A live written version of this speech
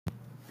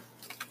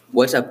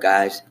What's up,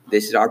 guys?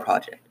 This is our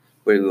project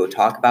where we will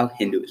talk about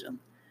Hinduism.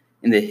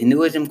 In the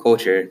Hinduism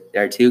culture,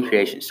 there are two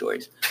creation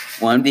stories.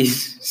 One of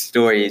these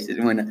stories is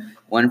when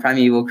one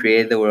primeval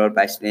created the world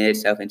by splitting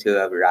itself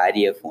into a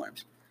variety of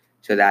forms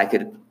so that it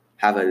could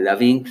have a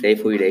loving,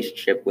 playful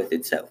relationship with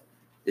itself.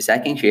 The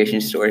second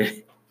creation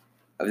story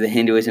of the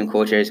Hinduism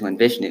culture is when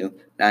Vishnu,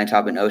 lying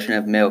atop an ocean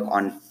of milk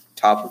on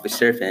top of a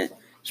serpent,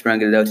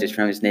 sprung a lotus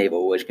from his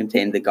navel, which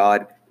contained the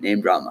god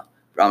named Brahma.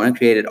 Brahma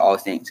created all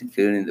things,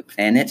 including the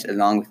planets,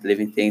 along with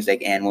living things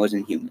like animals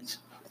and humans.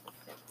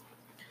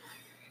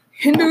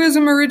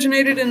 Hinduism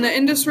originated in the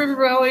Indus River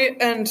Valley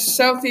and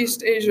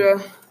Southeast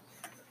Asia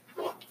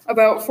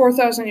about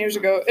 4,000 years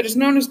ago. It is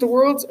known as the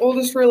world's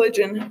oldest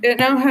religion. It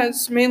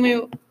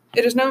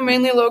is now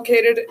mainly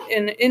located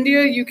in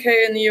India, UK,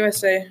 and the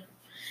USA.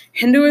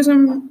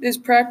 Hinduism is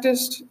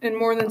practiced in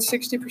more than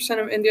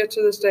 60% of India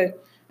to this day,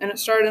 and it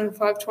started in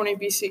 520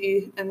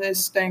 BCE and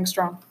is staying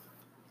strong.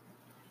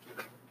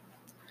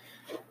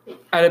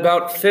 At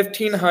about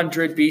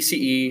 1500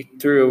 BCE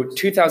through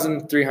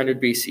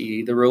 2300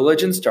 BCE, the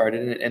religion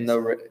started in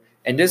the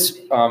Indus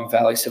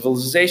Valley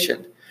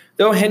civilization,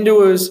 though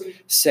Hindus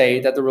say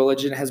that the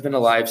religion has been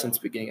alive since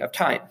the beginning of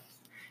time.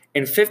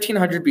 In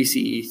 1500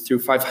 BCE through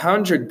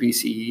 500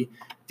 BCE,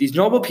 these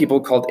noble people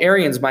called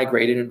Aryans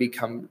migrated and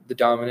become the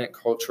dominant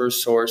cultural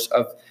source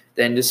of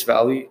the Indus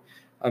Valley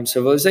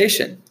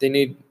civilization.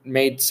 They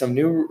made some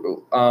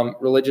new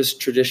religious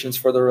traditions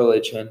for the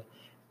religion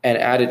and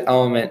added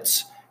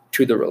elements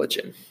to the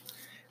religion.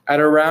 At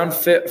around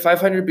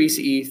 500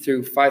 BCE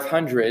through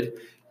 500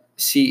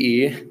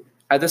 CE,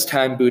 at this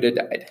time Buddha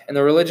died, and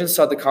the religion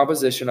saw the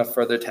composition of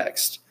further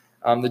text,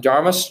 the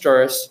Dharma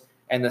Sutras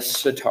and the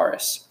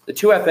Sutaras, the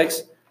two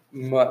epics,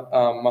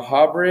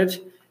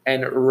 Mahabharata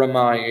and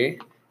Ramayana,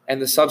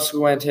 and the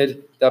subsequent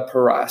the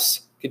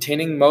Paras,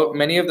 containing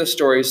many of the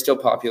stories still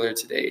popular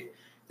today.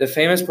 The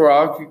famous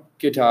Bhagavad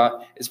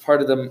Gita is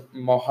part of the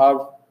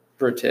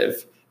Mahabharata,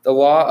 the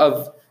law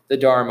of the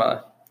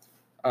Dharma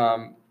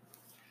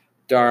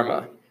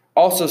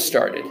also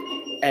started,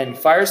 and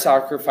fire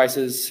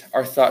sacrifices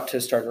are thought to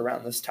start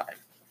around this time.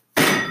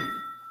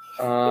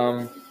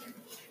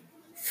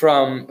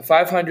 From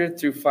 500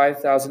 through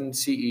 5000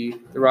 CE,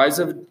 the rise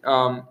of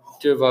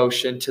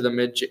devotion to the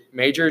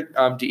major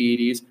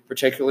deities,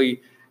 particularly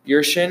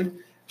Yurshin,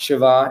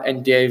 Shiva,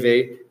 and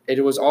Devi,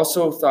 it was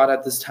also thought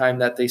at this time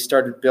that they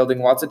started building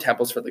lots of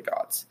temples for the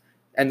gods.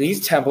 And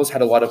these temples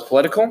had a lot of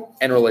political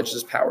and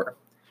religious power.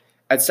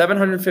 At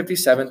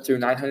 757 through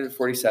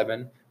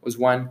 947 was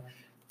when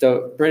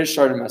the British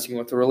started messing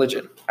with the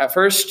religion. At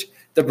first,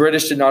 the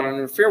British did not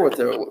interfere with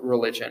the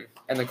religion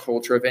and the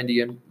culture of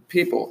Indian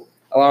people,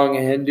 allowing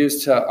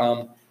Hindus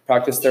to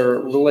practice their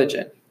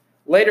religion.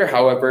 Later,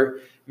 however,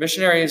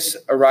 missionaries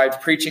arrived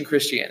preaching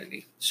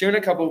Christianity. Soon,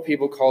 a couple of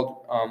people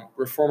called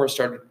reformers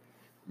started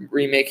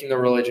remaking the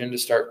religion to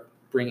start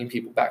bringing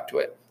people back to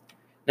it.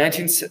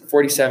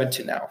 1947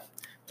 to now.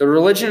 The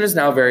religion is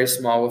now very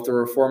small, with the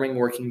reforming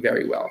working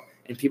very well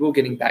and people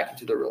getting back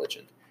into the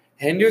religion.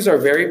 Hindus are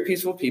very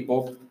peaceful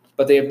people,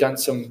 but they have done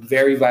some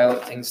very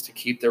violent things to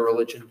keep their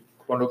religion,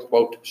 quote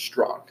unquote,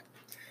 strong.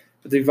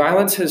 But the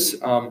violence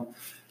has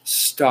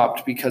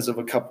stopped because of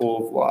a couple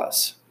of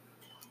laws.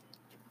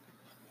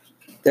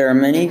 There are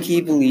many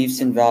key beliefs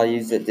and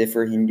values that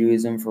differ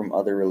Hinduism from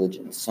other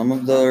religions. Some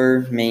of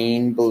their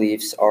main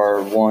beliefs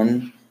are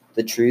 1.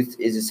 The truth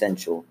is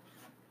essential.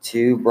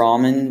 2.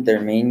 Brahman,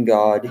 their main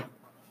god,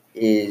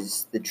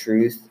 is the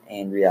truth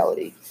and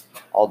reality,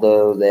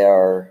 although they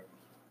are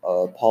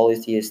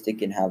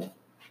polytheistic and have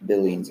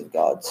billions of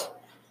gods.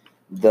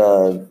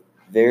 The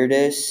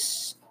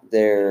Vedas,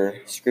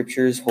 their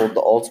scriptures hold the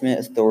ultimate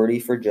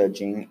authority for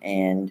judging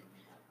and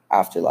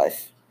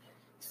afterlife.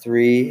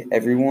 3.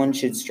 Everyone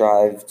should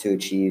strive to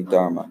achieve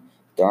Dharma.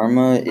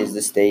 Dharma is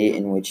the state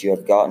in which you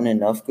have gotten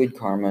enough good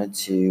karma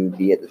to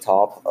be at the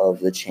top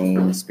of the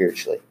chain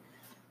spiritually.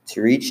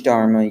 To reach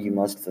Dharma, you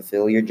must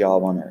fulfill your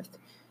job on earth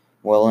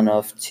well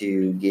enough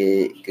to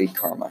get good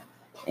karma.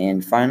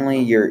 And finally,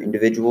 your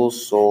individual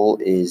soul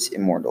is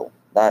immortal.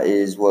 That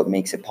is what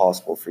makes it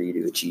possible for you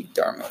to achieve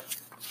Dharma.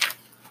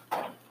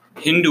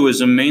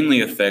 Hinduism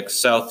mainly affects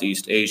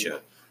Southeast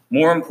Asia,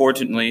 more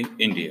importantly,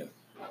 India.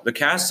 The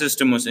caste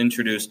system was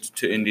introduced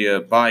to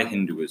India by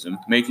Hinduism,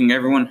 making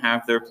everyone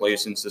have their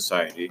place in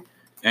society,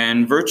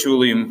 and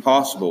virtually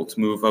impossible to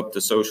move up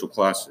the social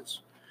classes.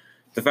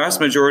 The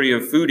vast majority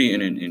of food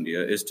eaten in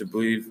India is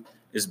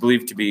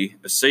believed to be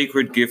a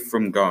sacred gift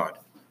from God.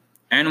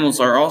 Animals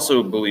are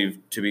also believed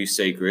to be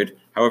sacred,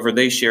 however,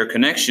 they share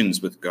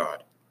connections with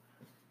God.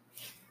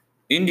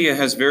 India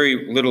has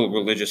very little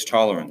religious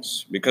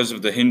tolerance because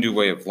of the Hindu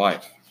way of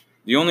life.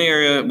 The only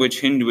area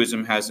which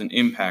Hinduism has an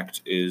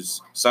impact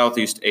is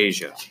Southeast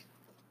Asia.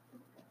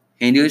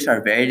 Hindus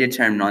are very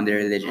determined on their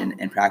religion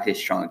and practice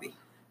strongly.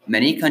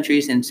 Many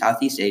countries in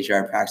Southeast Asia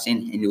are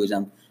practicing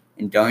Hinduism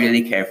and don't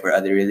really care for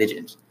other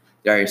religions.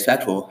 They are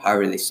respectful,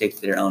 however, they stick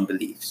to their own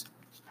beliefs.